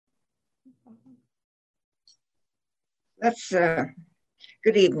That's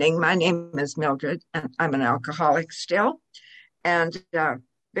Good evening. My name is Mildred, and I'm an alcoholic still, and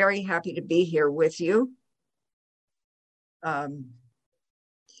very happy to be here with you. Um,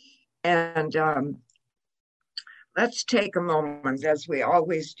 and Let's take a moment, as we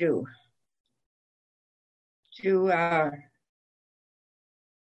always do, to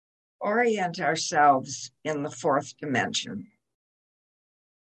orient ourselves in the fourth dimension.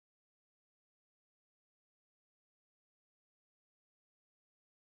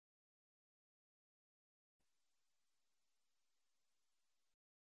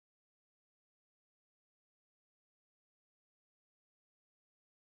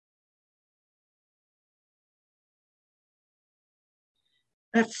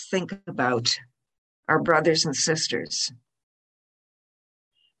 Let's think about our brothers and sisters,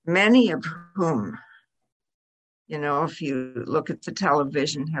 many of whom, if you look at the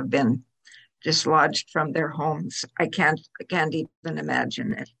television, have been dislodged from their homes. I can't even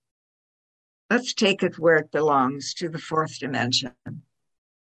imagine it. Let's take it where it belongs, to the fourth dimension.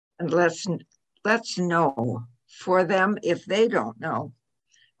 And let's know for them, if they don't know,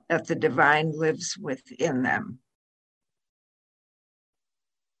 that the divine lives within them.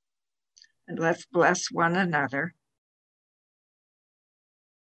 And let's bless one another.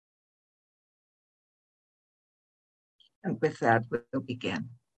 And with that, we'll begin.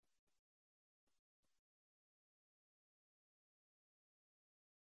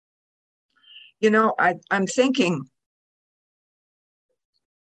 I'm thinking,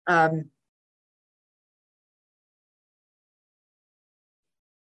 I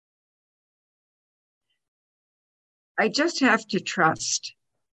just have to trust.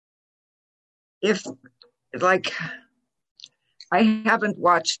 If, like, I haven't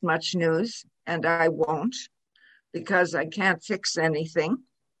watched much news, and I won't, because I can't fix anything,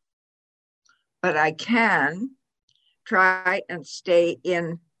 but I can try and stay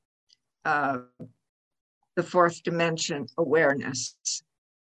in the fourth dimension awareness.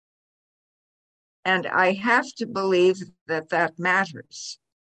 And I have to believe that matters.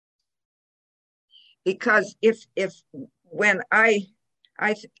 Because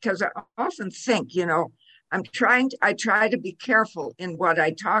because I often think, I try to be careful in what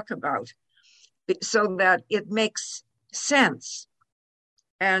I talk about so that it makes sense.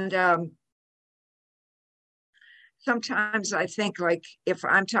 And sometimes I think, like, if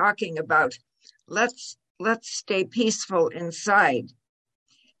I'm talking about let's stay peaceful inside,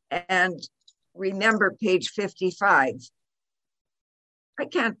 and remember page 55, I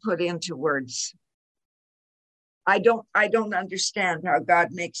can't put into words. I don't understand how God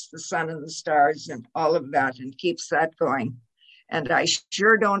makes the sun and the stars and all of that and keeps that going. And I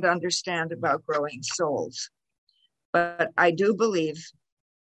sure don't understand about growing souls. But I do believe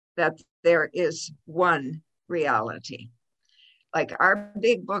that there is one reality. Like our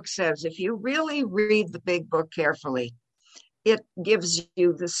big book says, if you really read the big book carefully, it gives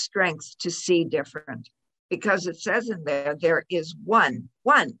you the strength to see different. Because it says in there is one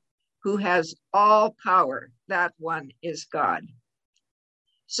who has all power. That one is God.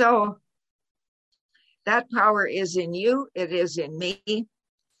 So that power is in you, it is in me.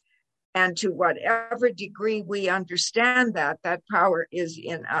 And to whatever degree we understand that power is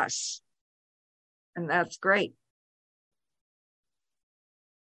in us. And that's great.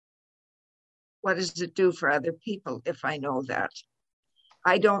 What does it do for other people if I know that?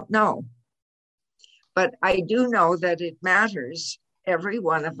 I don't know. But I do know that it matters, every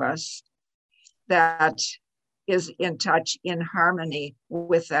one of us, that is in touch, in harmony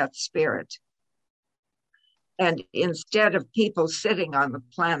with that spirit. And instead of people sitting on the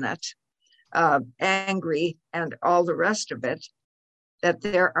planet, angry and all the rest of it, that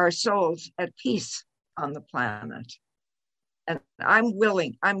there are souls at peace on the planet. And I'm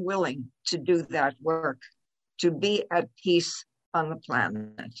willing to do that work, to be at peace on the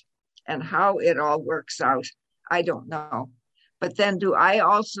planet. And how it all works out, I don't know. But then do I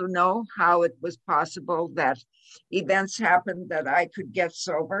also know how it was possible that events happened that I could get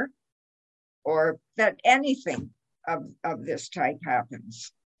sober, or that anything of this type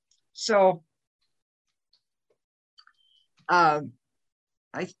happens? So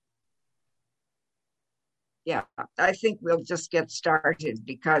I think we'll just get started,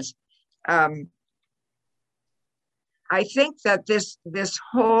 because I think that this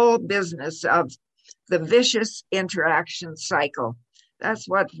whole business of the vicious interaction cycle, that's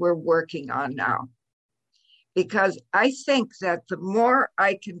what we're working on now. Because I think that the more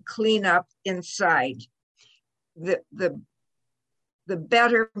I can clean up inside, the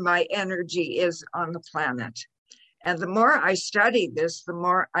better my energy is on the planet. And the more I study this, the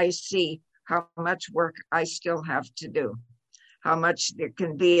more I see how much work I still have to do, how much there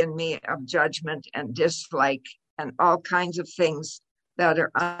can be in me of judgment and dislike and all kinds of things that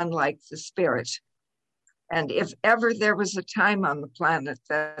are unlike the spirit. And if ever there was a time on the planet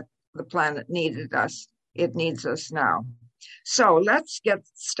that the planet needed us, it needs us now. So let's get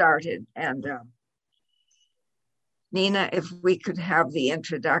started. And Nina, if we could have the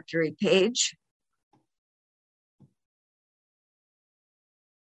introductory page.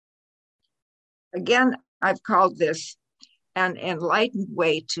 Again, I've called this an enlightened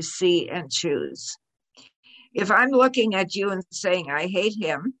way to see and choose. If I'm looking at you and saying, I hate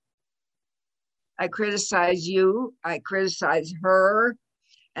him, I criticize you, I criticize her,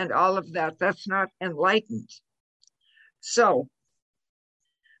 and all of that, that's not enlightened. So,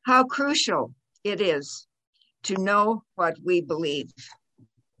 how crucial it is to know what we believe.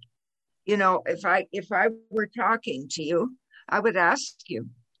 You know, if I were talking to you, I would ask you,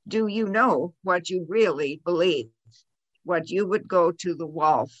 do you know what you really believe? What you would go to the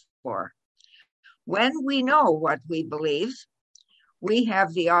wall for? When we know what we believe, we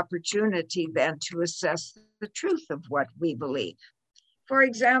have the opportunity then to assess the truth of what we believe. For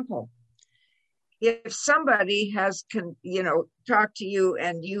example, if somebody has, talked to you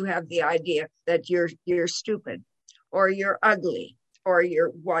and you have the idea that you're stupid or you're ugly or you're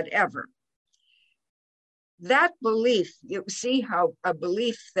whatever, that belief, you see how a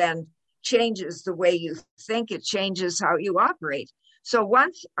belief then changes the way you think, it changes how you operate. So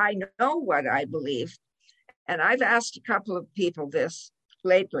once I know what I believe, and I've asked a couple of people this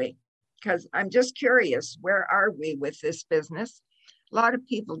lately, because I'm just curious, where are we with this business? A lot of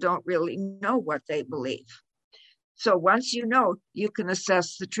people don't really know what they believe. So once you know, you can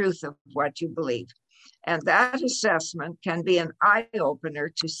assess the truth of what you believe. And that assessment can be an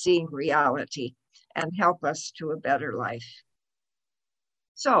eye-opener to seeing reality and help us to a better life.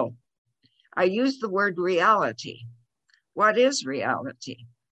 So I use the word reality. What is reality?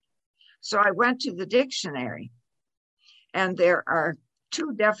 So I went to the dictionary, and there are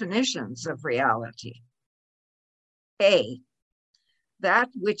two definitions of reality. A, that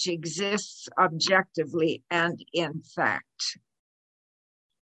which exists objectively and in fact.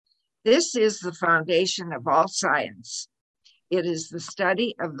 This is the foundation of all science. It is the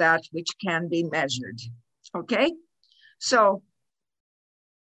study of that which can be measured. Okay? So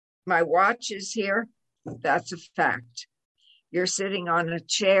my watch is here. That's a fact. You're sitting on a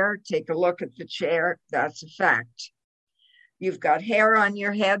chair. Take a look at the chair. That's a fact. You've got hair on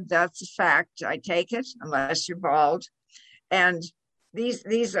your head. That's a fact. I take it, unless you're bald. And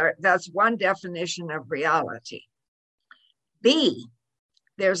that's one definition of reality. B,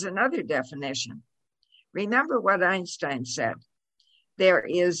 there's another definition. Remember what Einstein said. There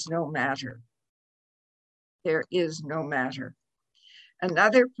is no matter. There is no matter.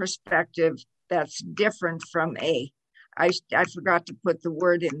 Another perspective that's different from A. I forgot to put the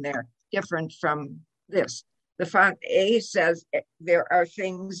word in there, different from this. A says there are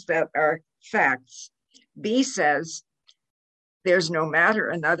things that are facts. B says there's no matter,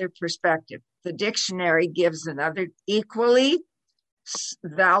 another perspective. The dictionary gives another equally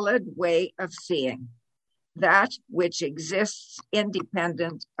valid way of seeing that which exists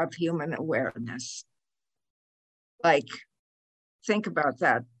independent of human awareness. Like, think about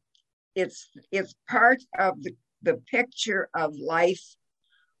that. It's part of the picture of life,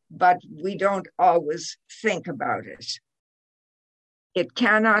 but we don't always think about it. It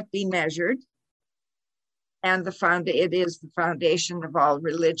cannot be measured, and it is the foundation of all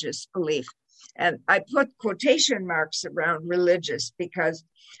religious belief. And I put quotation marks around religious because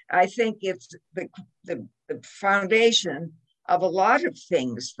I think it's the foundation of a lot of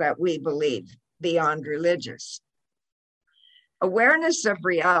things that we believe beyond religious. Awareness of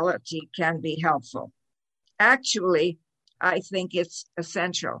reality can be helpful. Actually, I think it's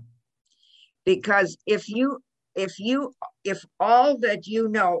essential, because if all that you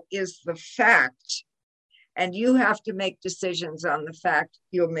know is the fact, and you have to make decisions on the fact,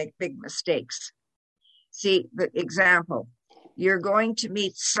 you'll make big mistakes. See, the example, you're going to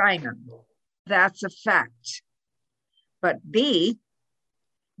meet Simon. That's a fact. But B,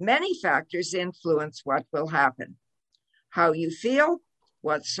 many factors influence what will happen. How you feel,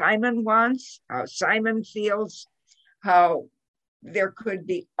 what Simon wants, how Simon feels, how there could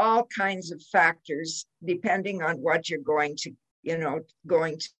be all kinds of factors depending on what you're going to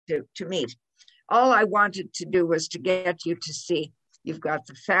meet. All I wanted to do was to get you to see you've got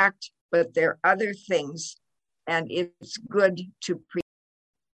the fact, but there are other things, and it's good to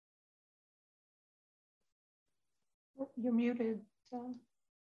You're muted.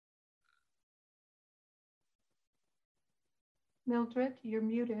 Mildred, you're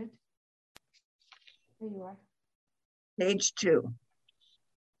muted. There you are. Page 2.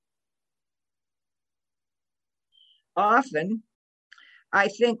 Often, I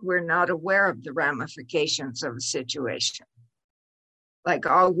think we're not aware of the ramifications of a situation. Like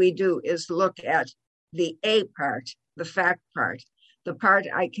all we do is look at the A part, the fact part, the part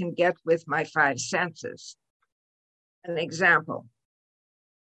I can get with my 5 senses. An example.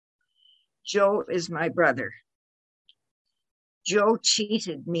 Joe is my brother. Joe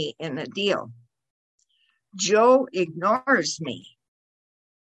cheated me in a deal. Joe ignores me.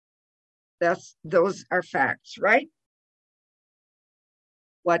 Those are facts, right?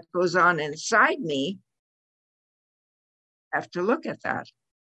 What goes on inside me, I have to look at that.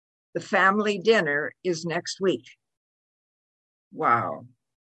 The family dinner is next week. Wow.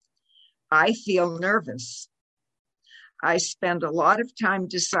 I feel nervous. I spend a lot of time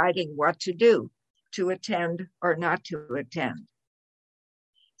deciding what to do, to attend or not to attend.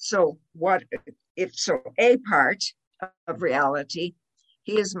 So A part of reality,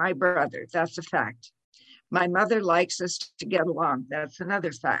 he is my brother. That's a fact. My mother likes us to get along. That's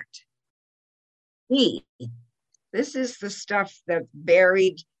another fact. B, this is the stuff that's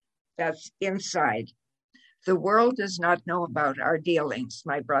buried, that's inside. The world does not know about our dealings,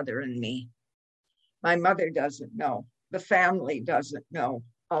 my brother and me. My mother doesn't know. The family doesn't know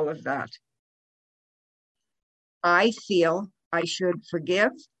all of that. I feel I should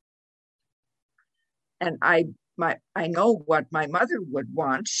forgive. And I know what my mother would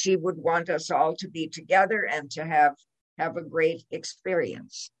want. She would want us all to be together and to have a great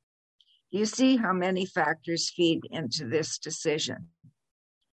experience. You see how many factors feed into this decision.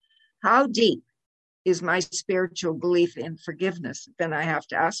 How deep is my spiritual belief in forgiveness? Then I have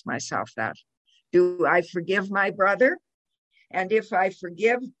to ask myself that. Do I forgive my brother? And if I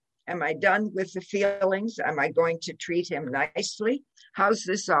forgive, am I done with the feelings? Am I going to treat him nicely? How's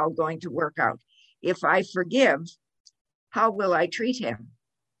this all going to work out? If I forgive, how will I treat him?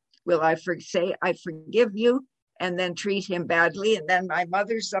 Will I say, I forgive you, and then treat him badly? And then my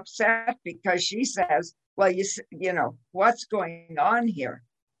mother's upset because she says, well, you know, what's going on here?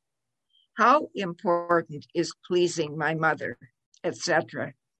 How important is pleasing my mother,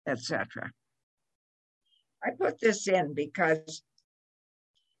 etc., etc.? I put this in because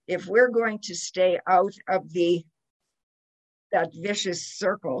if we're going to stay out of that vicious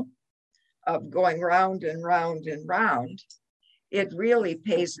circle of going round and round and round, it really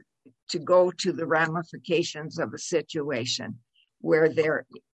pays to go to the ramifications of a situation where there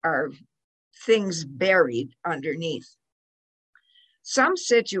are things buried underneath. Some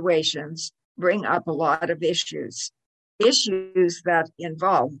situations bring up a lot of issues that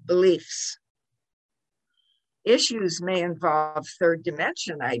involve beliefs. Issues may involve third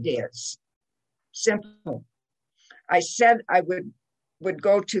dimension ideas. Simple. I said I would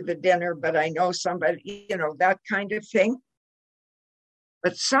go to the dinner, but I know somebody, you know, that kind of thing.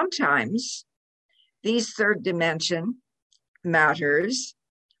 But sometimes these third dimension matters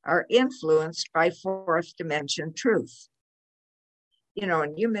are influenced by fourth dimension truth. You know,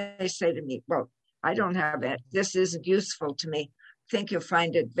 and you may say to me, well, I don't have it. This isn't useful to me. I think you'll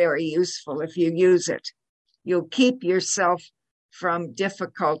find it very useful if you use it. You'll keep yourself from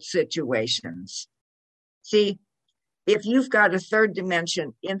difficult situations. See, if you've got a third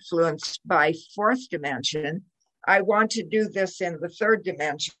dimension influenced by fourth dimension, I want to do this in the third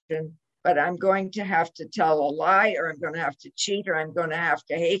dimension, but I'm going to have to tell a lie, or I'm going to have to cheat, or I'm going to have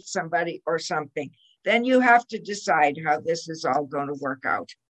to hate somebody or something. Then you have to decide how this is all going to work out.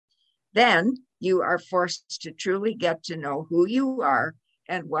 Then you are forced to truly get to know who you are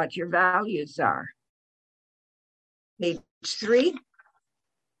and what your values are. Page 3.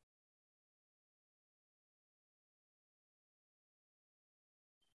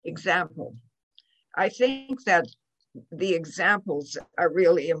 Example. I think that the examples are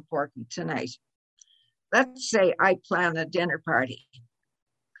really important tonight. Let's say I plan a dinner party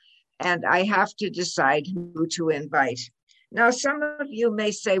and I have to decide who to invite. Now, some of you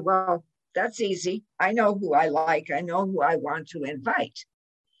may say, well, that's easy. I know who I like. I know who I want to invite.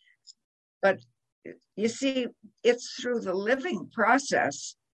 But you see, it's through the living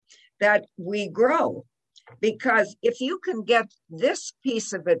process that we grow. Because if you can get this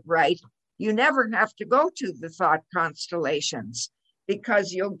piece of it right, you never have to go to the thought constellations,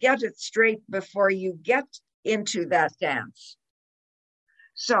 because you'll get it straight before you get into that dance.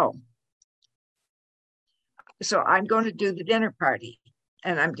 So I'm going to do the dinner party,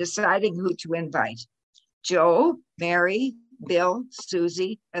 and I'm deciding who to invite. Joe, Mary, Bill,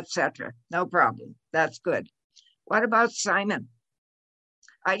 Susie, etc. No problem. That's good. What about Simon?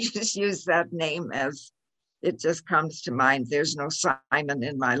 I just use that name as it just comes to mind. There's no Simon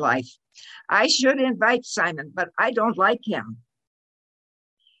in my life. I should invite Simon, but I don't like him.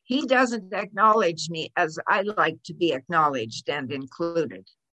 He doesn't acknowledge me as I like to be acknowledged and included.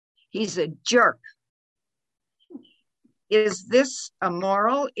 He's a jerk. Is this a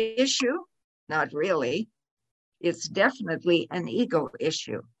moral issue? Not really. It's definitely an ego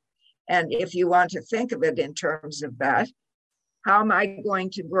issue. And if you want to think of it in terms of that, how am I going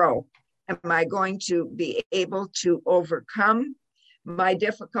to grow? Am I going to be able to overcome my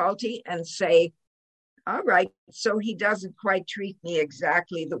difficulty and say, all right, so he doesn't quite treat me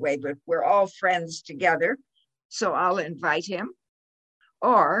exactly the way, but we're all friends together, so I'll invite him,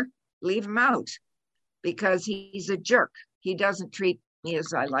 or leave him out because he's a jerk. He doesn't treat me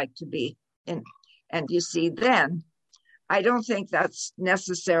as I like to be. And you see, then I don't think that's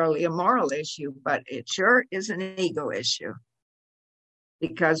necessarily a moral issue, but it sure is an ego issue,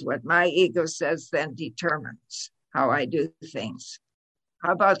 because what my ego says then determines how I do things.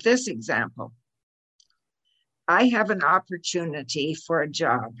 How about this example? I have an opportunity for a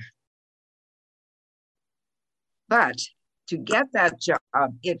job, but to get that job,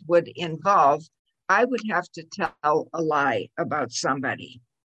 it would involve, I would have to tell a lie about somebody.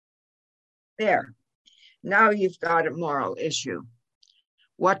 There. Now you've got a moral issue.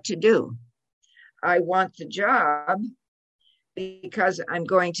 What to do? I want the job because I'm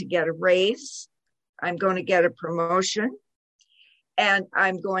going to get a raise, I'm going to get a promotion, and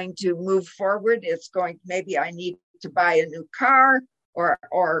I'm going to move forward. Maybe I need to buy a new car,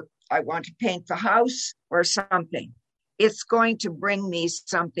 or I want to paint the house or something. It's going to bring me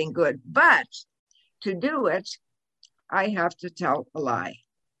something good. But to do it, I have to tell a lie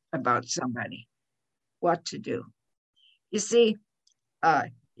about somebody. What to do? You see,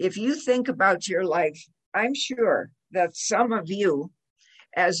 if you think about your life, I'm sure that some of you,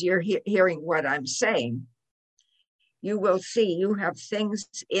 as you're hearing what I'm saying, you will see you have things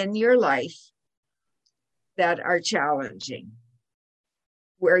in your life that are challenging,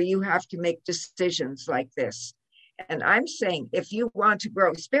 where you have to make decisions like this. And I'm saying, if you want to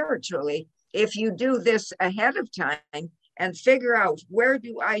grow spiritually, if you do this ahead of time and figure out, where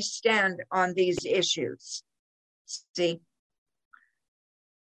do I stand on these issues? See,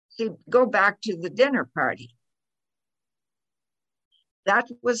 go back to the dinner party. That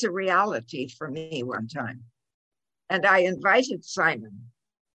was a reality for me one time. And I invited Simon.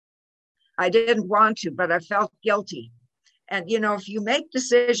 I didn't want to, but I felt guilty. And, if you make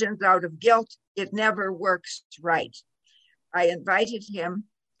decisions out of guilt, it never works right. I invited him.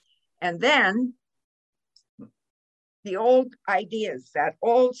 And then the old ideas, that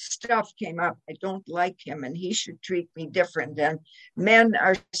old stuff came up. I don't like him and he should treat me different. And men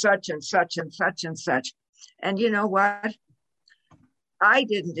are such and such and such and such. And you know what? I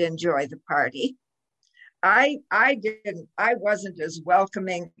didn't enjoy the party. I wasn't as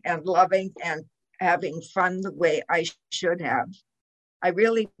welcoming and loving and having fun the way I should have. I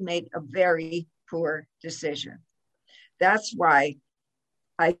really made a very poor decision. That's why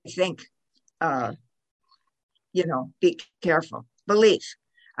I think, be careful. Belief.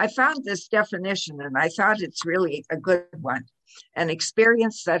 I found this definition and I thought it's really a good one. An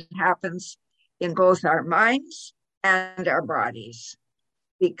experience that happens in both our minds and our bodies.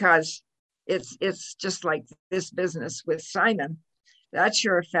 Because it's just like this business with Simon, that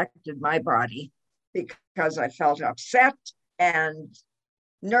sure affected my body because I felt upset and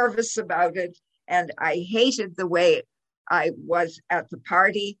nervous about it. And I hated the way I was at the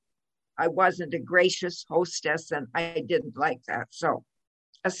party. I wasn't a gracious hostess and I didn't like that. So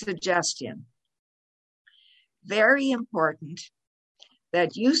a suggestion. Very important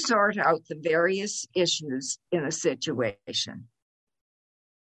that you sort out the various issues in a situation.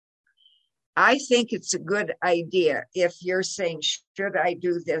 I think it's a good idea if you're saying, should I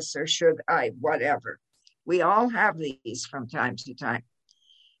do this or should I, whatever. We all have these from time to time.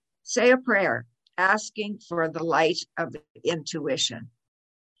 Say a prayer, asking for the light of intuition.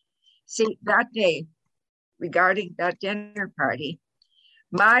 See, that day, regarding that dinner party,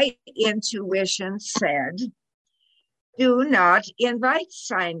 my intuition said, do not invite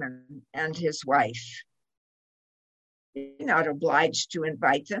Simon and his wife. You're not obliged to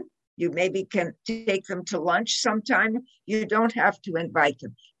invite them. You maybe can take them to lunch sometime. You don't have to invite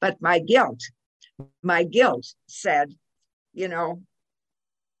them. But my guilt said, it's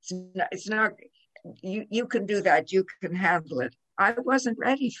not, you can do that. You can handle it. I wasn't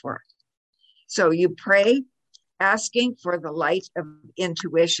ready for it. So you pray, asking for the light of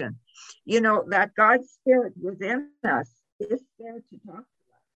intuition. That God's Spirit within us is there to talk to us,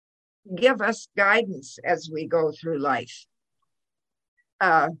 give us guidance as we go through life.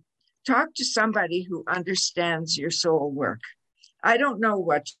 Talk to somebody who understands your soul work. I don't know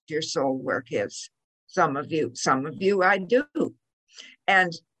what your soul work is. Some of you I do.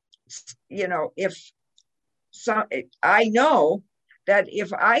 And, if so, I know that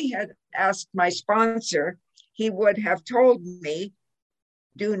if I had asked my sponsor, he would have told me,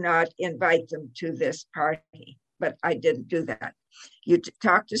 do not invite them to this party. But I didn't do that. You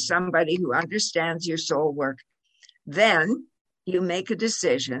talk to somebody who understands your soul work. Then you make a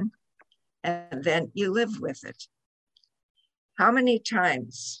decision and then you live with it. How many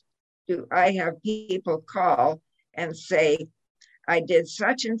times do I have people call and say, I did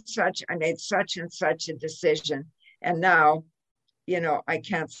such and such, I made such and such a decision, and now, I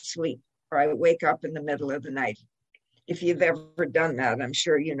can't sleep, or I wake up in the middle of the night. If you've ever done that, I'm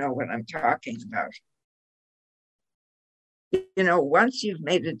sure you know what I'm talking about. Once you've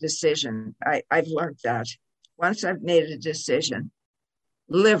made a decision, I've learned that. Once I've made a decision,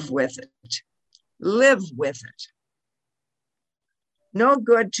 live with it. Live with it. No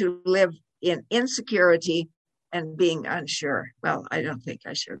good to live in insecurity and being unsure. Well, I don't think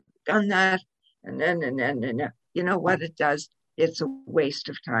I should have done that. And then. You know what it does? It's a waste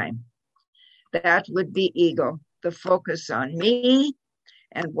of time. That would be ego, the focus on me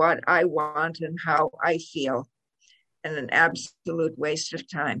and what I want and how I feel, and an absolute waste of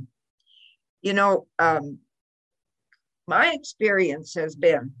time. My experience has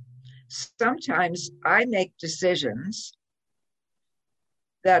been sometimes I make decisions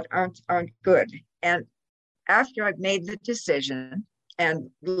that aren't good. And after I've made the decision and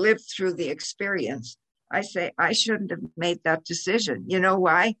lived through the experience, I say, I shouldn't have made that decision. You know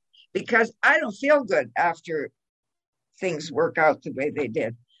why? Because I don't feel good after things work out the way they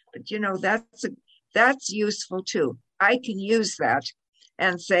did. But that's useful too. I can use that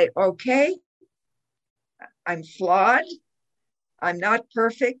and say, okay, I'm flawed. I'm not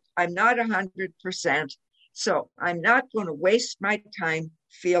perfect. I'm not 100%. So I'm not going to waste my time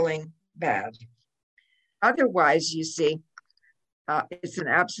feeling bad. Otherwise, you see, it's an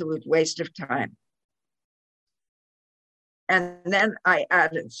absolute waste of time. And then I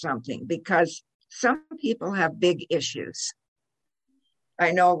added something because some people have big issues.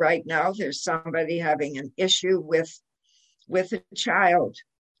 I know right now there's somebody having an issue with a child.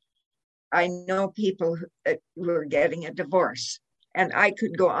 I know people who are getting a divorce, and I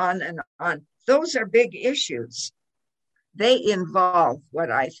could go on and on. Those are big issues. They involve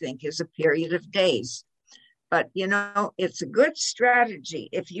what I think is a period of days. But, it's a good strategy.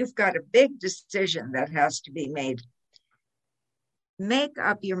 If you've got a big decision that has to be made, make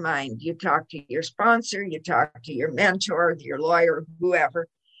up your mind. You talk to your sponsor, you talk to your mentor, your lawyer, whoever.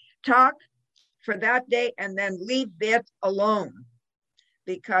 Talk for that day and then leave it alone.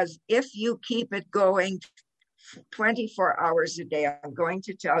 Because if you keep it going 24 hours a day, I'm going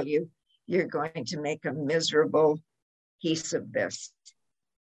to tell you, you're going to make a miserable piece of this.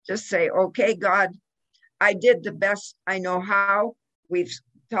 Just say, okay, God, I did the best I know how. We've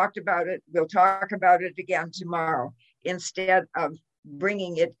talked about it. We'll talk about it again tomorrow, instead of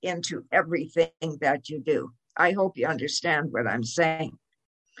bringing it into everything that you do. I hope you understand what I'm saying.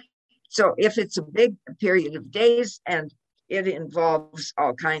 So if it's a big period of days and it involves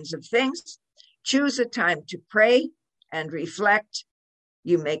all kinds of things, choose a time to pray and reflect.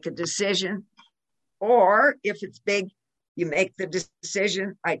 You make a decision. Or if it's big, you make the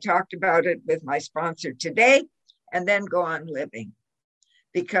decision. I talked about it with my sponsor today, and then go on living.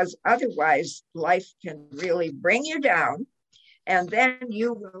 Because otherwise, life can really bring you down, and then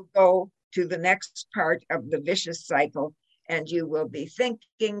you will go to the next part of the vicious cycle, and you will be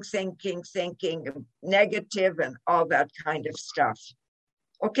thinking, negative and all that kind of stuff.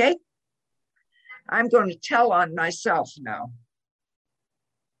 Okay? I'm going to tell on myself now.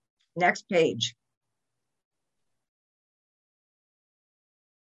 Next page.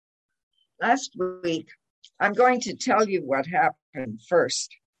 Last week, I'm going to tell you what happened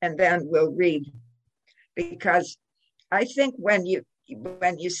first, and then we'll read, because I think when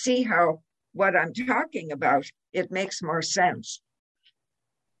you see how what I'm talking about, it makes more sense.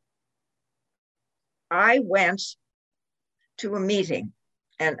 I went to a meeting,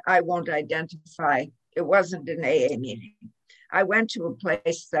 and I won't identify. It wasn't an AA meeting. I went to a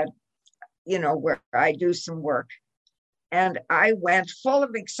place that, where I do some work. And I went full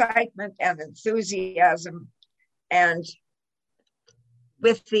of excitement and enthusiasm, and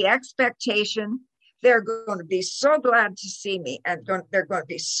with the expectation they're going to be so glad to see me, and they're going to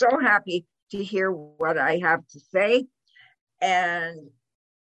be so happy to hear what I have to say. And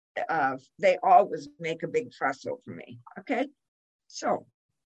they always make a big fuss over me. Okay, so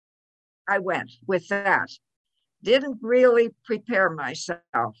I went with that. Didn't really prepare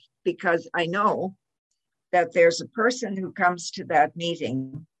myself, because I know that there's a person who comes to that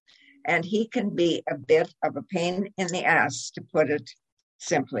meeting and he can be a bit of a pain in the ass, to put it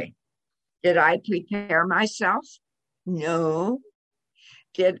simply. Did I prepare myself? No.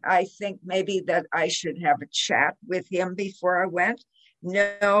 Did I think maybe that I should have a chat with him before I went?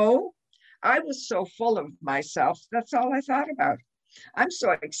 No. I was so full of myself. That's all I thought about. I'm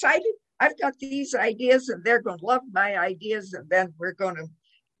so excited. I've got these ideas and they're going to love my ideas, and then we're going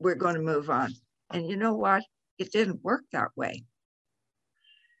to move on. And you know what? It didn't work that way.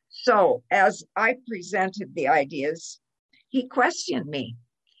 So as I presented the ideas, he questioned me.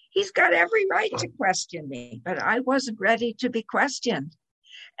 He's got every right to question me, but I wasn't ready to be questioned.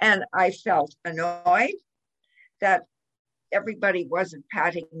 And I felt annoyed that everybody wasn't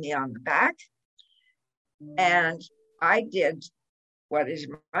patting me on the back. And I did what is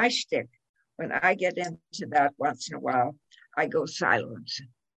my shtick. When I get into that once in a while, I go silent.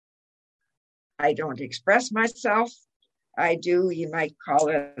 I don't express myself. I do, you might call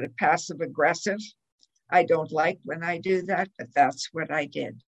it a passive aggressive. I don't like when I do that, but that's what I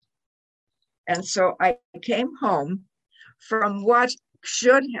did. And so I came home from what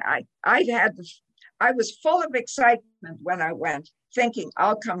should I was full of excitement when I went, thinking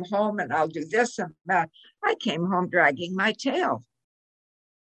I'll come home and I'll do this and that. I came home dragging my tail.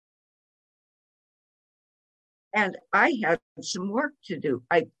 And I had some work to do.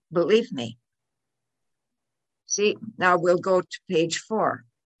 Believe me. See, now we'll go to page 4.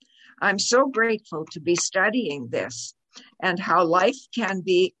 I'm so grateful to be studying this and how life can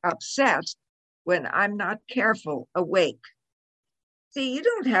be upset when I'm not careful, awake. See, you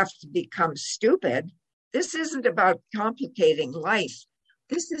don't have to become stupid. This isn't about complicating life.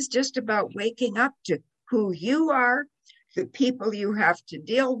 This is just about waking up to who you are, the people you have to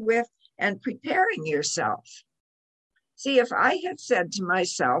deal with, and preparing yourself. See, if I had said to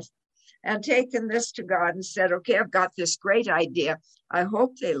myself and taken this to God and said, okay, I've got this great idea. I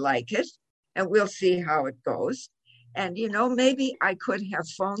hope they like it, and we'll see how it goes. And, maybe I could have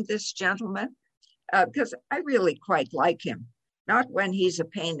phoned this gentleman because I really quite like him. Not when he's a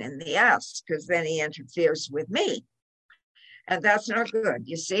pain in the ass, because then he interferes with me. And that's not good,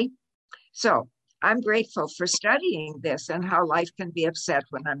 you see? So I'm grateful for studying this and how life can be upset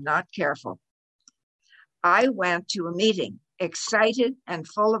when I'm not careful. I went to a meeting, excited and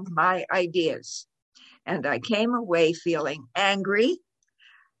full of my ideas. And I came away feeling angry.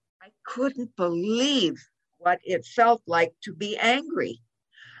 I couldn't believe what it felt like to be angry.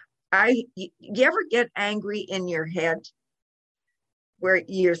 You ever get angry in your head where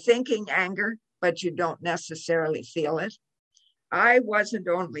you're thinking anger, but you don't necessarily feel it? I wasn't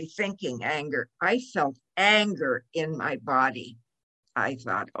only thinking anger, I felt anger in my body. I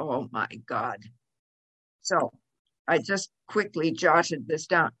thought, oh my God. So I just quickly jotted this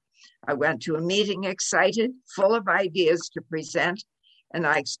down. I went to a meeting excited, full of ideas to present, and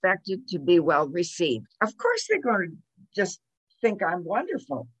I expected to be well received. Of course, they're going to just think I'm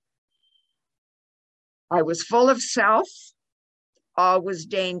wonderful. I was full of self, always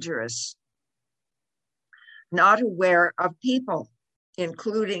dangerous, not aware of people,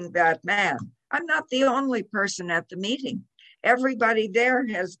 including that man. I'm not the only person at the meeting. Everybody there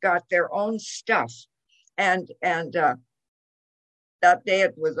has got their own stuff. And that day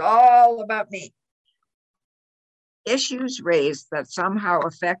it was all about me. Issues raised that somehow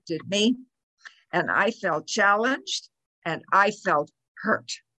affected me, and I felt challenged and I felt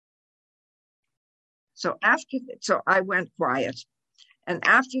hurt. So I went quiet, and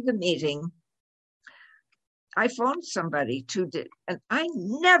after the meeting, I phoned somebody and I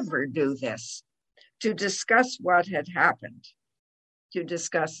never do this, to discuss what had happened, to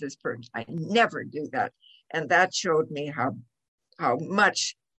discuss this person. I never do that. And that showed me how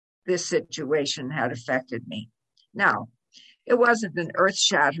much this situation had affected me. Now, it wasn't an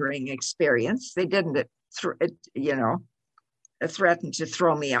earth-shattering experience. They didn't, threaten to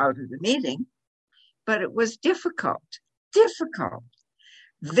throw me out of the meeting, but it was difficult,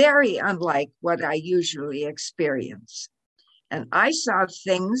 very unlike what I usually experience. And I saw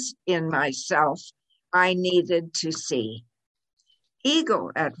things in myself I needed to see.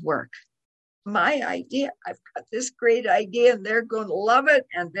 Ego at work. My idea, I've got this great idea and they're going to love it.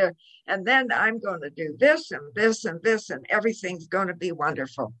 And then I'm going to do this and this and this, and everything's going to be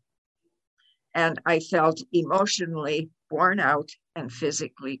wonderful. And I felt emotionally worn out and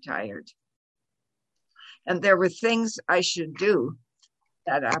physically tired. And there were things I should do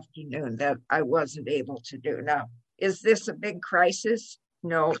that afternoon that I wasn't able to do. Now, is this a big crisis?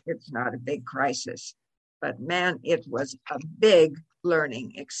 No, it's not a big crisis. But man, it was a big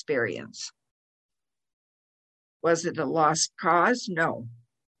learning experience. Was it a lost cause? No.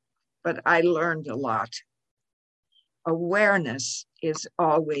 But I learned a lot. Awareness is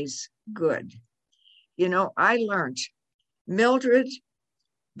always good. You know, I learned, Mildred,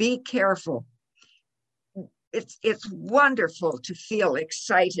 be careful. It's wonderful to feel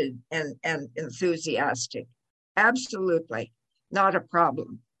excited and enthusiastic. Absolutely, not a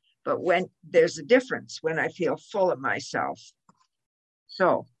problem. But when there's a difference when I feel full of myself.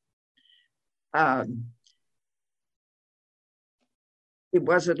 So it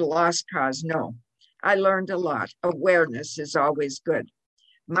wasn't a lost cause. No, I learned a lot. Awareness is always good.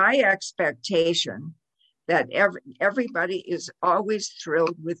 My expectation that everybody is always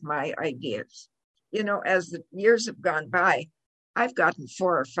thrilled with my ideas. You know, as the years have gone by, I've gotten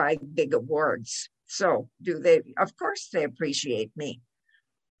 4 or 5 big awards. So do they? Of course they appreciate me,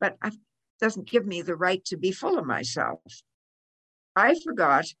 but it doesn't give me the right to be full of myself. I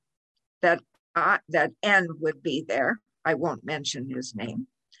forgot that that N would be there. I won't mention his name.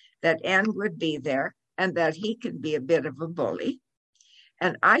 That N would be there and that he can be a bit of a bully.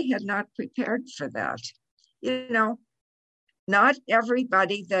 And I had not prepared for that. You know, not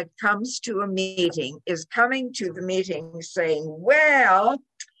everybody that comes to a meeting is coming to the meeting saying, well,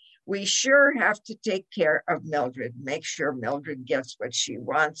 we sure have to take care of Mildred, make sure Mildred gets what she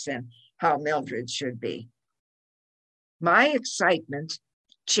wants and how Mildred should be. My excitement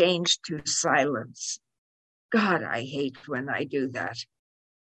changed to silence. God, I hate when I do that.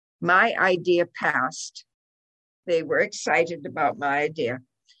 My idea passed. They were excited about my idea.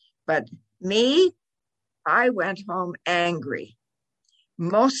 But me, I went home angry,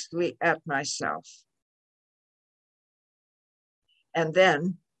 mostly at myself. And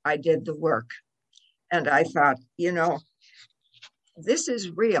then I did the work. And I thought, you know, this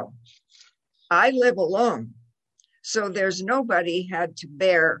is real. I live alone. So there's nobody had to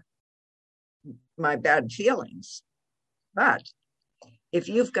bear my bad feelings. But if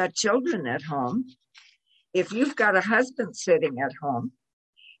you've got children at home, if you've got a husband sitting at home,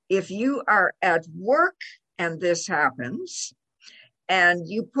 if you are at work and this happens, and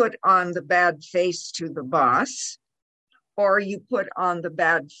you put on the bad face to the boss, or you put on the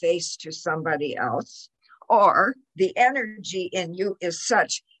bad face to somebody else, or the energy in you is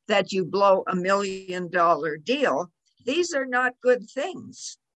such that you blow $1 million deal, these are not good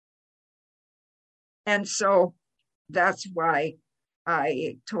things. And so that's why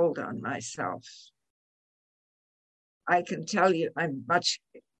I told on myself. I can tell you I'm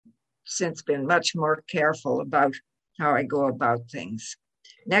since been much more careful about how I go about things.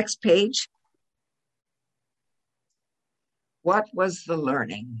 Next page. What was the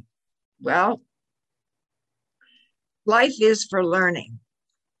learning? Well, life is for learning.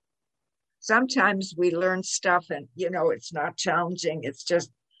 Sometimes we learn stuff and, you know, it's not challenging. It's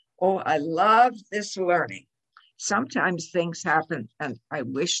just, oh, I love this learning. Sometimes things happen and I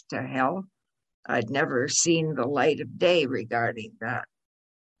wish to hell I'd never seen the light of day regarding that.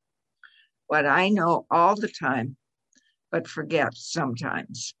 What I know all the time, but forget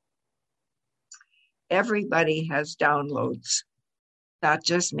sometimes. Everybody has downloads, not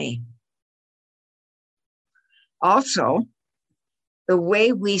just me. Also, the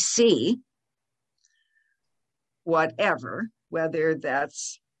way we see whatever, whether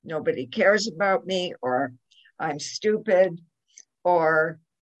that's nobody cares about me or I'm stupid or,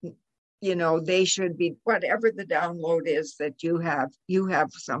 you know, they should be, whatever the download is that you have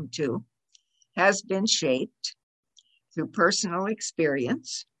some too, has been shaped through personal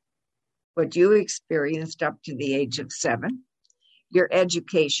experience, what you experienced up to the age of 7, your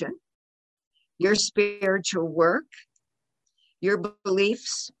education, your spiritual work, your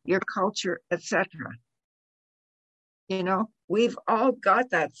beliefs, your culture, etc. You know, we've all got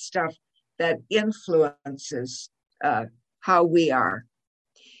that stuff that influences how we are.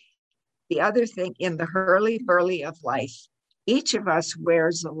 The other thing, in the hurly-burly of life, each of us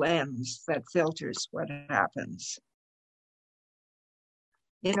wears a lens that filters what happens.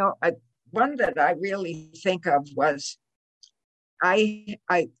 You know, one that I really think of was I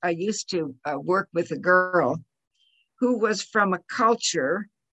used to work with a girl who was from a culture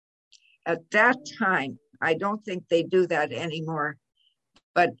at that time. I don't think they do that anymore.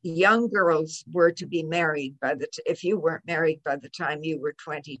 But young girls were to be married if you weren't married by the time you were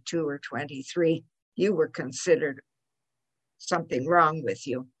 22 or 23, you were considered something wrong with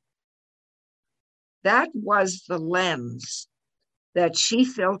you. That was the lens that she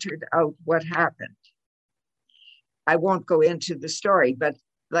filtered out what happened. I won't go into the story, but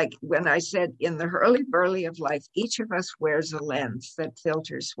like when I said in the hurly-burly of life, each of us wears a lens that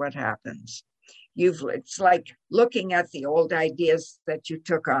filters what happens. It's like looking at the old ideas that you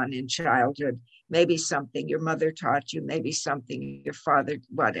took on in childhood, maybe something your mother taught you, maybe something your father,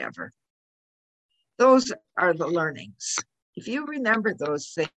 whatever. Those are the learnings. If you remember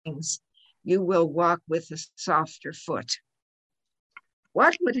those things, you will walk with a softer foot.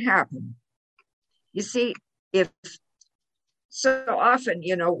 What would happen? You see, if so often,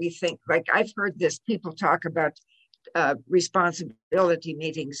 we think, like I've heard this, people talk about responsibility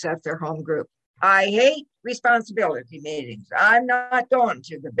meetings at their home group. I hate responsibility meetings. I'm not going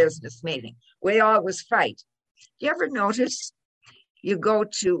to the business meeting. We always fight. Do you ever notice you go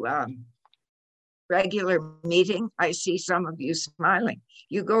to regular meeting? I see some of you smiling.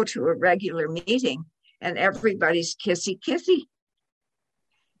 You go to a regular meeting and everybody's kissy.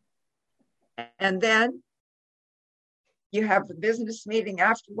 And then you have the business meeting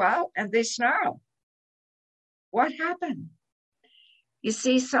after a while and they snarl. What happened? You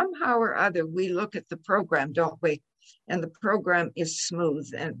see, somehow or other, we look at the program, don't we? And the program is smooth,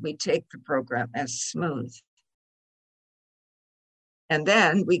 and we take the program as smooth. And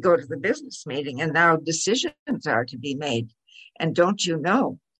then we go to the business meeting, and now decisions are to be made. And don't you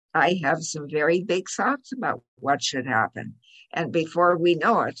know, I have some very big thoughts about what should happen. And before we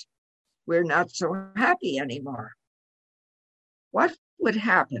know it, we're not so happy anymore. What would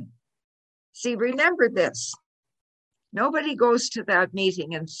happen? See, remember this. Nobody goes to that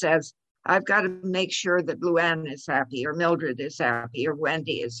meeting and says, I've got to make sure that Luann is happy, or Mildred is happy, or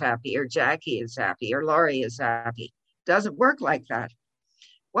Wendy is happy, or Jackie is happy, or Laurie is happy. Doesn't work like that.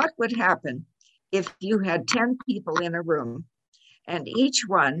 What would happen if you had 10 people in a room and each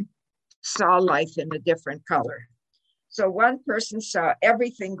one saw life in a different color? So one person saw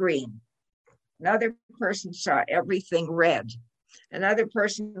everything green. Another person saw everything red. Another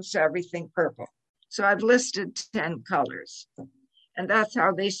person saw everything purple. So I've listed 10 colors, and that's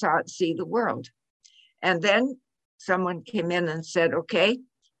how they see the world. And then someone came in and said, okay,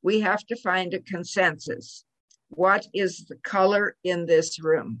 we have to find a consensus. What is the color in this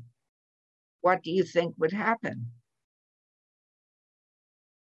room? What do you think would happen?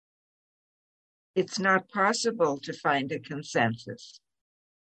 It's not possible to find a consensus,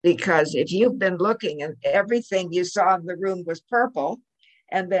 because if you've been looking and everything you saw in the room was purple,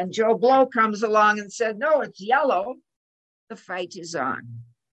 and then Joe Blow comes along and said, no, it's yellow, the fight is on.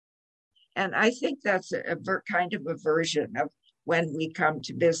 And I think that's a kind of a version of when we come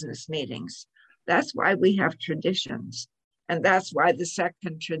to business meetings. That's why we have traditions. And that's why the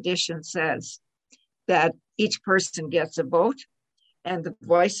second tradition says that each person gets a vote and the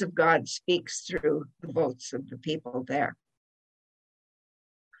voice of God speaks through the votes of the people there.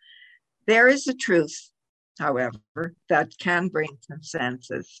 There is a truth, however, that can bring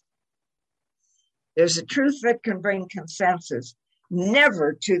consensus. There's a truth that can bring consensus,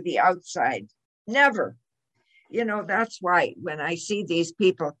 never to the outside, never. That's why when I see these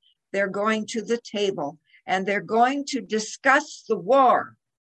people, they're going to the table and they're going to discuss the war,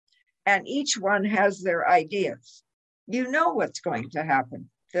 and each one has their ideas. You know what's going to happen.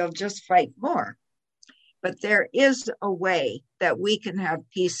 They'll just fight more. But there is a way that we can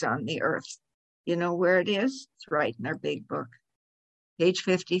have peace on the earth. You know where it is? It's right in our big book, page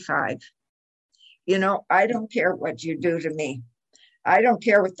 55. I don't care what you do to me. I don't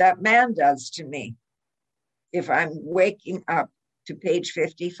care what that man does to me. If I'm waking up to page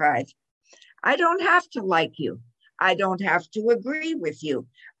 55, I don't have to like you. I don't have to agree with you.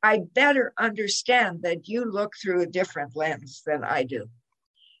 I better understand that you look through a different lens than I do.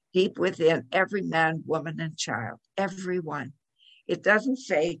 Deep within every man, woman, and child, everyone. It doesn't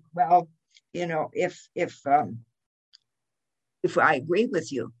say, well, if I agree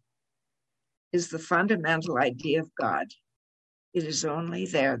with you, is the fundamental idea of God. It is only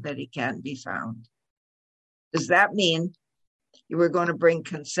there that he can be found. Does that mean you were going to bring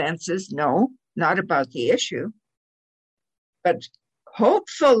consensus? No, not about the issue. But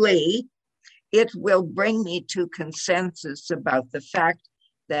hopefully it will bring me to consensus about the fact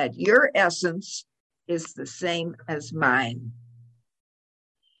that your essence is the same as mine.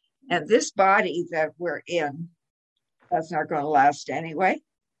 And this body that we're in, that's not going to last anyway.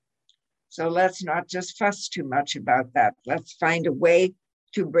 So let's not just fuss too much about that. Let's find a way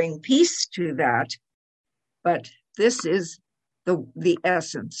to bring peace to that. But this is the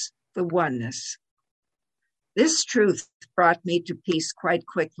essence, the oneness. This truth brought me to peace quite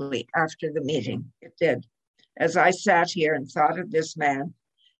quickly after the meeting. It did. As I sat here and thought of this man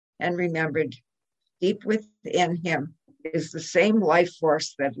and remembered deep within him is the same life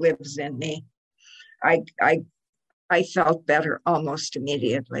force that lives in me, I felt better almost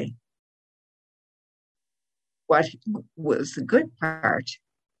immediately. What was the good part?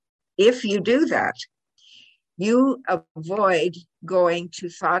 If you do that, you avoid going to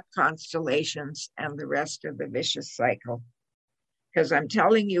thought constellations and the rest of the vicious cycle. Because I'm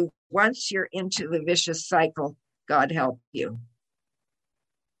telling you, once you're into the vicious cycle, God help you.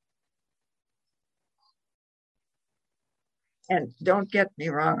 And don't get me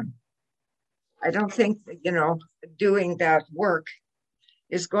wrong. I don't think that, doing that work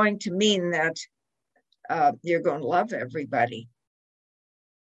is going to mean that you're going to love everybody.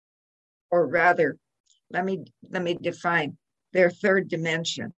 Or rather, let me define their third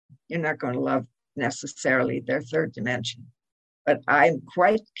dimension. You're not going to love necessarily their third dimension, but I'm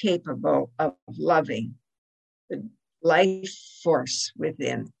quite capable of loving the life force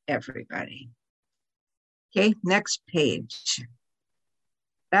within everybody. Okay, next page.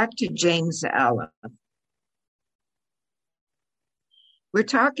 Back to James Allen. We're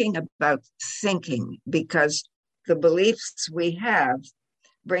talking about thinking because the beliefs we have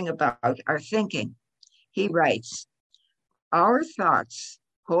bring about our thinking. He writes, our thoughts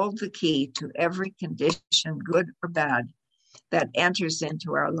hold the key to every condition, good or bad, that enters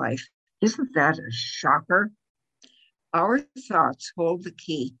into our life. Isn't that a shocker? Our thoughts hold the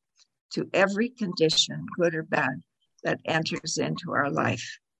key to every condition, good or bad, that enters into our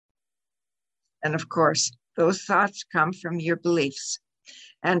life. And of course, those thoughts come from your beliefs.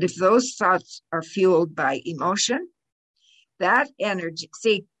 And if those thoughts are fueled by emotion, that energy,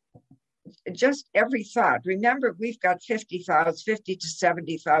 see, just every thought, remember, we've got 50 to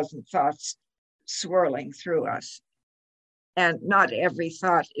 70,000 thoughts swirling through us. And not every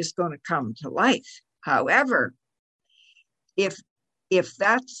thought is going to come to life. However, if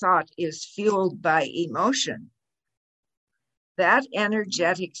that thought is fueled by emotion, that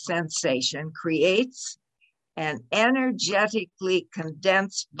energetic sensation creates an energetically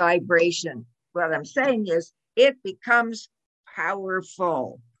condensed vibration. What I'm saying is it becomes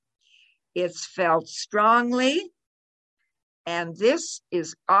powerful. It's felt strongly, and this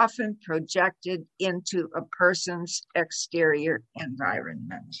is often projected into a person's exterior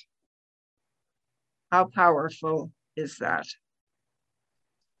environment. How powerful is that?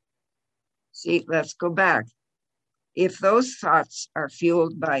 See, let's go back. If those thoughts are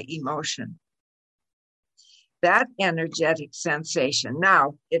fueled by emotion, that energetic sensation,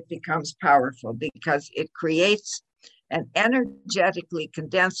 now it becomes powerful because it creates an energetically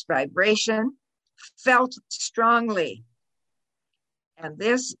condensed vibration felt strongly. And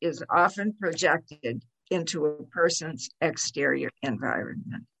this is often projected into a person's exterior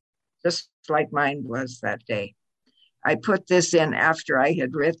environment, just like mine was that day. I put this in after I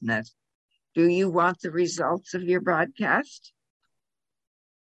had written it. Do you want the results of your broadcast?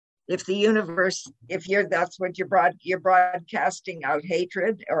 If the universe, that's what you're broadcasting out,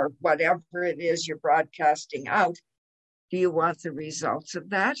 hatred or whatever it is you're broadcasting out, do you want the results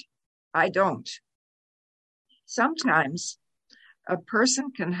of that? I don't. Sometimes a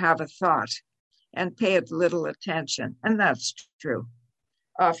person can have a thought and pay it little attention, and that's true.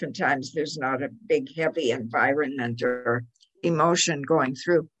 Oftentimes there's not a big, heavy environment or emotion going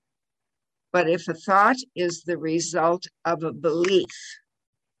through. But if a thought is the result of a belief,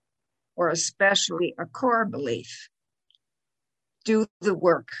 or especially a core belief, do the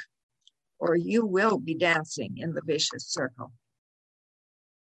work, or you will be dancing in the vicious circle.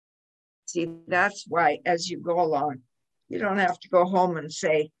 See, that's why as you go along, you don't have to go home and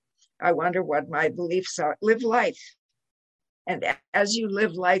say, I wonder what my beliefs are. Live life. And as you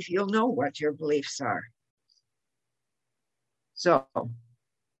live life, you'll know what your beliefs are. So,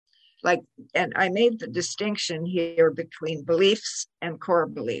 and I made the distinction here between beliefs and core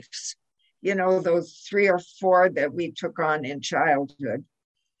beliefs. Those 3 or 4 that we took on in childhood.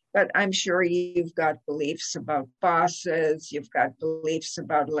 But I'm sure you've got beliefs about bosses, you've got beliefs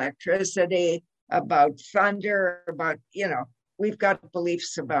about electricity, about thunder, we've got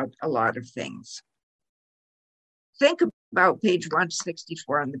beliefs about a lot of things. Think about page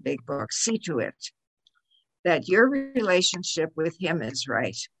 164 in the big book. See to it that your relationship with him is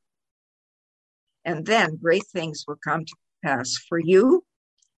right. And then great things will come to pass for you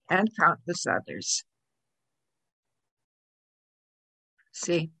and countless others.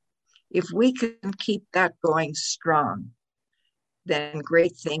 See, if we can keep that going strong, then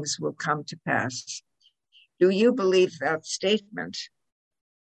great things will come to pass. Do you believe that statement?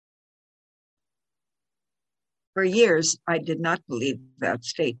 For years, I did not believe that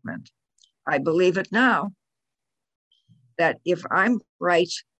statement. I believe it now, that if I'm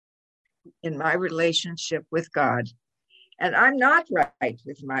right in my relationship with God, and I'm not right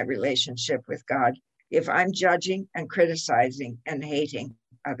with my relationship with God if I'm judging and criticizing and hating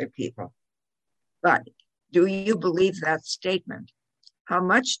other people. But do you believe that statement? How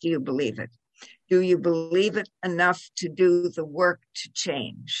much do you believe it? Do you believe it enough to do the work to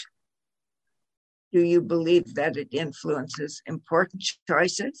change? Do you believe that it influences important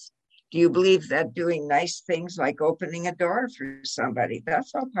choices Do you believe that doing nice things like opening a door for somebody,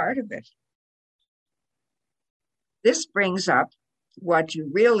 that's all part of it? This brings up what you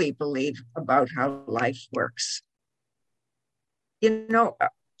really believe about how life works. You know,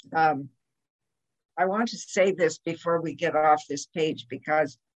 I want to say this before we get off this page,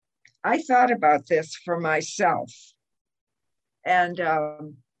 because I thought about this for myself. And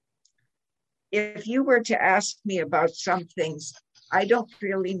if you were to ask me about some things, I don't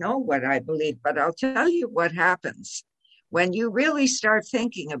really know what I believe, but I'll tell you what happens. When you really start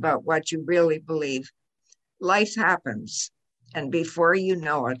thinking about what you really believe, life happens. And before you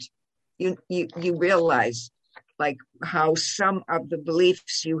know it, you realize like how some of the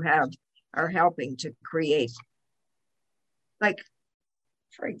beliefs you have are helping to create. Like,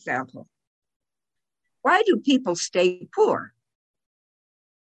 for example, why do people stay poor?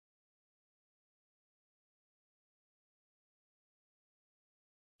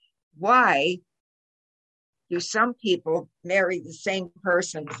 Why do some people marry the same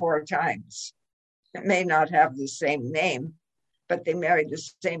person 4 times? It may not have the same name, but they marry the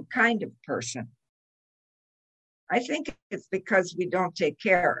same kind of person. I think it's because we don't take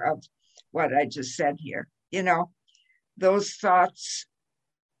care of what I just said here. You know, those thoughts,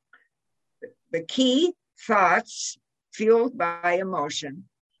 the key thoughts fueled by emotion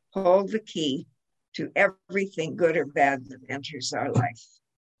hold the key to everything good or bad that enters our life.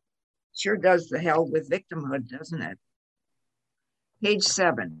 Sure does the hell with victimhood, doesn't it? Page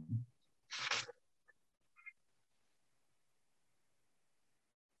 7.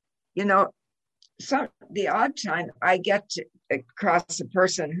 You know, the odd time I get across a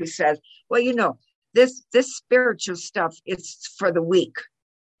person who says, well, you know, this spiritual stuff is for the weak.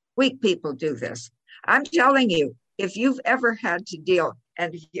 Weak people do this. I'm telling you, if you've ever had to deal,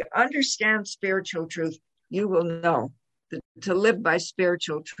 and if you understand spiritual truth, you will know that to live by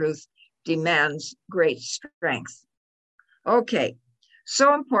spiritual truth demands great strength. Okay,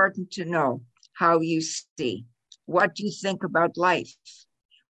 so important to know how you see. What do you think about life?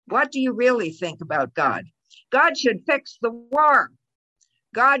 What do you really think about God? God should fix the war.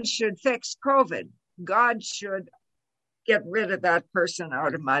 God should fix COVID. God should get rid of that person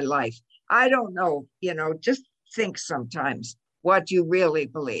out of my life. I don't know, you know, just think sometimes what you really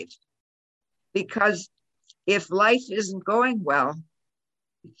believe. Because if life isn't going well,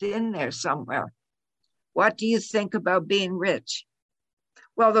 it's in there somewhere. What do you think about being rich?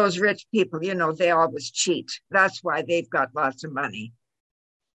 Well, those rich people, you know, they always cheat. That's why they've got lots of money.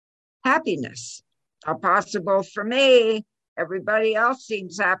 Happiness, not possible for me. Everybody else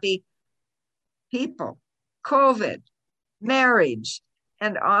seems happy. People, COVID, marriage,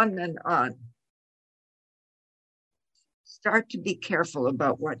 and on and on. Start to be careful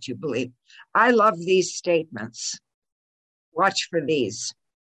about what you believe. I love these statements. Watch for these.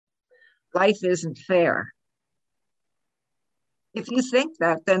 Life isn't fair. If you think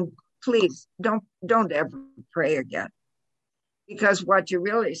that, then please don't ever pray again. Because what you're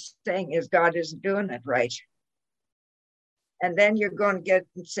really saying is God isn't doing it right. And then you're going to get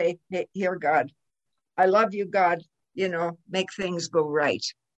and say, hey, here, God, I love you, God, you know, make things go right.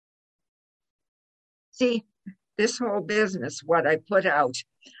 See, this whole business, what I put out,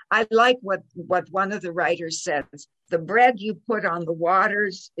 I like what one of the writers says. The bread you put on the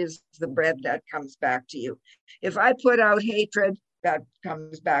waters is the bread that comes back to you. If I put out hatred, that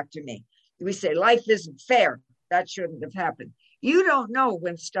comes back to me. We say life isn't fair. That shouldn't have happened. You don't know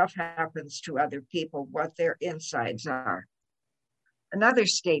when stuff happens to other people, what their insides are. Another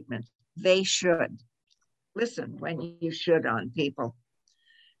statement, they should. Listen when you should on people.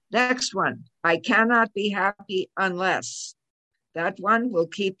 Next one, I cannot be happy unless. That one will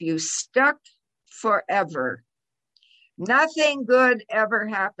keep you stuck forever. Nothing good ever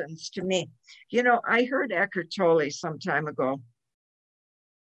happens to me. You know, I heard Eckhart Tolle some time ago.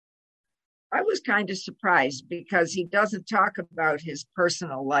 I was kind of surprised because he doesn't talk about his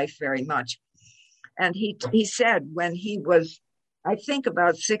personal life very much. And he said when he was, I think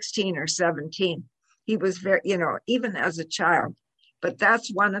about 16 or 17, he was very, you know, even as a child. But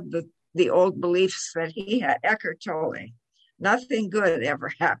that's one of the old beliefs that he had, Eckhart Tolle. Nothing good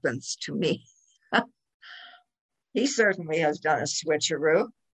ever happens to me. He certainly has done a switcheroo.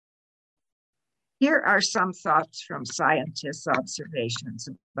 Here are some thoughts from scientists' observations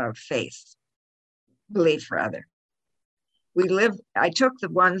about faith. Belief, rather. I took the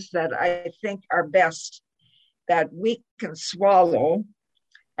ones that I think are best, that we can swallow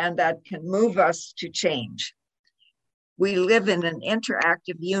and that can move us to change. We live in an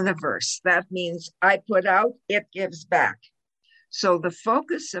interactive universe. That means I put out, it gives back. So the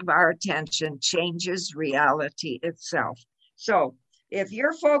focus of our attention changes reality itself. So If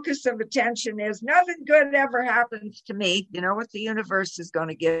your focus of attention is nothing good ever happens to me, you know what the universe is going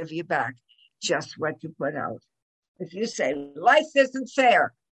to give you back? Just what you put out. If you say life isn't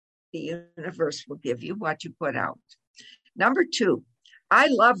fair, the universe will give you what you put out. Number 2, I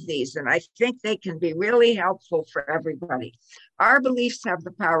love these, and I think they can be really helpful for everybody. Our beliefs have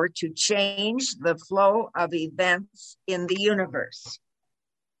the power to change the flow of events in the universe.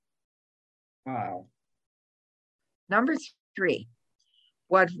 Wow. Number 3,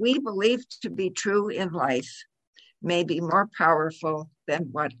 what we believe to be true in life may be more powerful than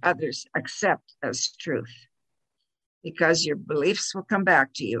what others accept as truth, because your beliefs will come back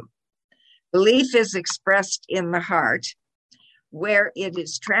to you. Belief is expressed in the heart, where it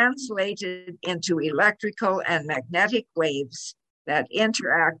is translated into electrical and magnetic waves that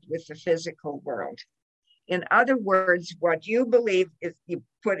interact with the physical world. In other words, what you believe is you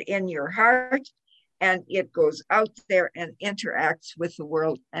put in your heart, and it goes out there and interacts with the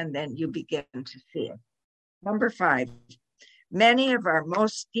world, and then you begin to see it. Number 5, many of our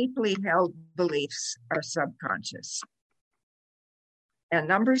most deeply held beliefs are subconscious. And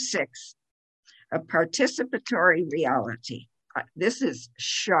number 6, a participatory reality. This is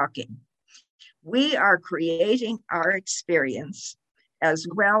shocking. We are creating our experience as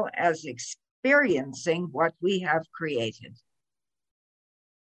well as experiencing what we have created.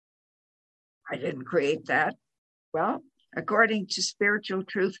 I didn't create that. Well, according to spiritual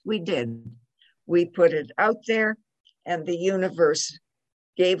truth, we did. We put it out there, and the universe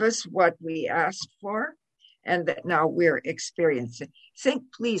gave us what we asked for, and that now we're experiencing.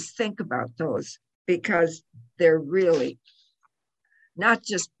 Please think about those, because they're really not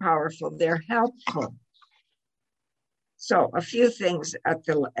just powerful, they're helpful. So a few things at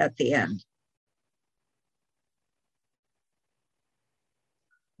the end.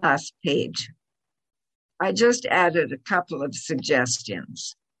 Last page. I just added a couple of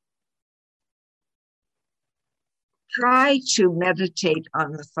suggestions. Try to meditate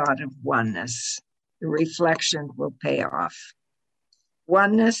on the thought of oneness. The reflection will pay off.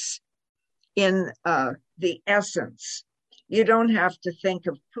 Oneness in the essence. You don't have to think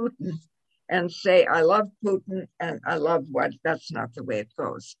of Putin and say, I love Putin and I love what. That's not the way it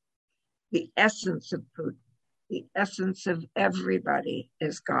goes. The essence of Putin, the essence of everybody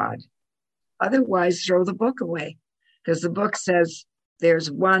is God. Otherwise, throw the book away, because the book says there's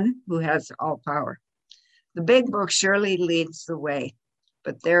one who has all power. The big book surely leads the way,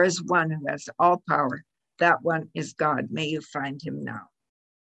 but there is one who has all power. That one is God. May you find him now.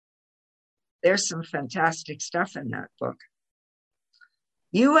 There's some fantastic stuff in that book.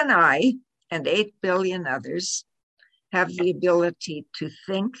 You and I and 8 billion others have the ability to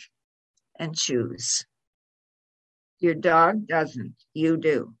think and choose. Your dog doesn't. You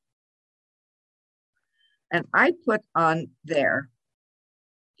do. And I put on there,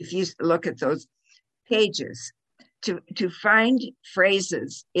 if you look at those pages, to find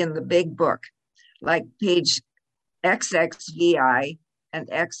phrases in the big book, like page XXVI and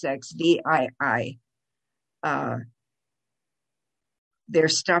XXVII.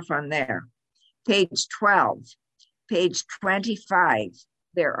 There's stuff on there. Page 12, page 25,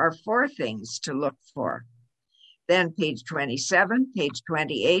 there are 4 things to look for. Then page 27, page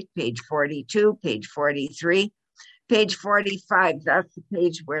 28, page 42, page 43, page 45, that's the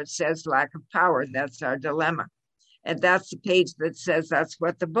page where it says lack of power. That's our dilemma. And that's the page that says that's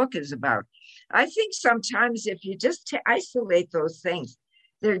what the book is about. I think sometimes if you just isolate those things,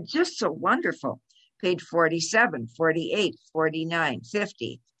 they're just so wonderful. Page 47, 48, 49,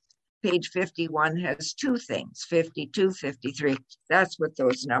 50. Page 51 has 2 things, 52, 53. That's what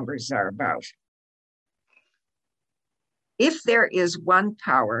those numbers are about. If there is one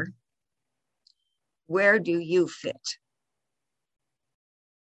power, where do you fit?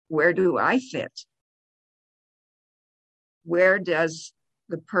 Where do I fit? Where does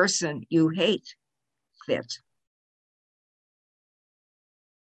the person you hate fit?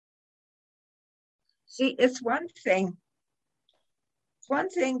 See, it's one thing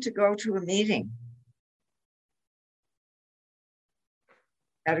to go to a meeting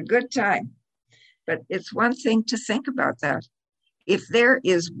at a good time, but it's one thing to think about that. If there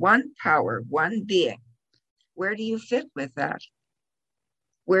is one power, one being, where do you fit with that?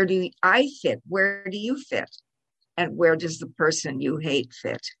 Where do I fit? Where do you fit? And where does the person you hate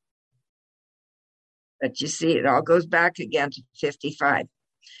fit? But you see, it all goes back again to 55.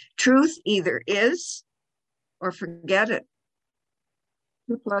 Truth either is or forget it.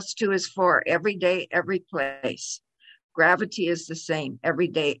 2 + 2 is 4, every day, every place. Gravity is the same every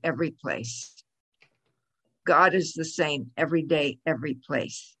day, every place. God is the same every day, every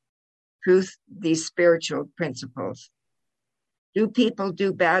place. Truth, these spiritual principles. Do people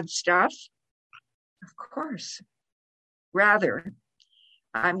do bad stuff? Of course. Rather,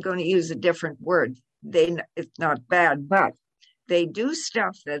 I'm going to use a different word. It's not bad, but they do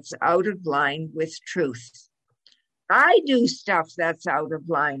stuff that's out of line with truth. I do stuff that's out of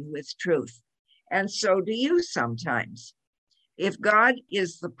line with truth. And so do you sometimes. If God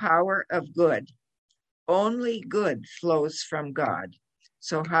is the power of good, only good flows from God.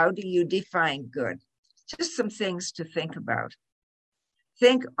 So how do you define good? Just some things to think about.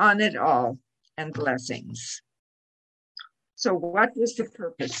 Think on it all, and blessings. So what was the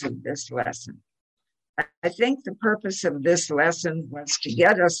purpose of this lesson? I think the purpose of this lesson was to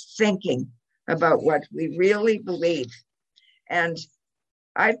get us thinking about what we really believe. And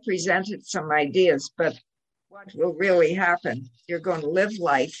I presented some ideas, but what will really happen? You're going to live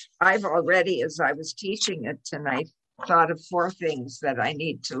life. I've already, as I was teaching it tonight, thought of 4 things that I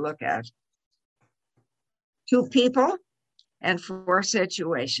need to look at. 2 people and 4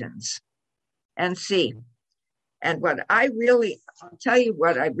 situations, and see. And I'll tell you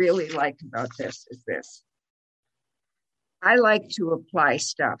what I really like about this is this. I like to apply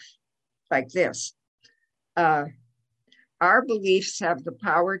stuff like this. Our beliefs have the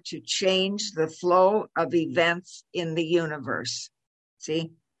power to change the flow of events in the universe.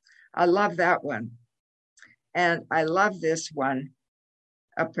 See, I love that one. And I love this one.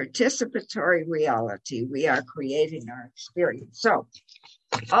 A participatory reality. We are creating our experience. So,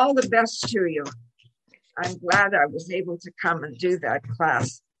 all the best to you. I'm glad I was able to come and do that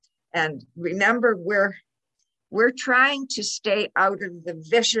class. And remember, we're trying to stay out of the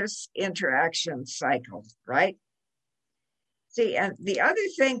vicious interaction cycle, right? See, and the other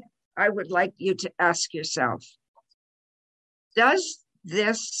thing I would like you to ask yourself, does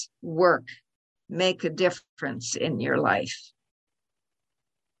this work make a difference in your life?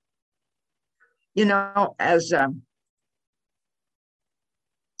 You know, as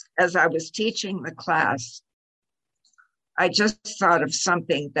I was teaching the class, I just thought of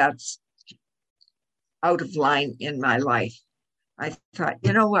something that's out of line in my life. I thought,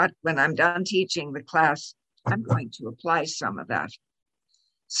 you know what, when I'm done teaching the class, I'm going to apply some of that.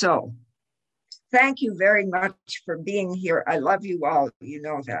 So thank you very much for being here. I love you all. You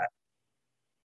know that.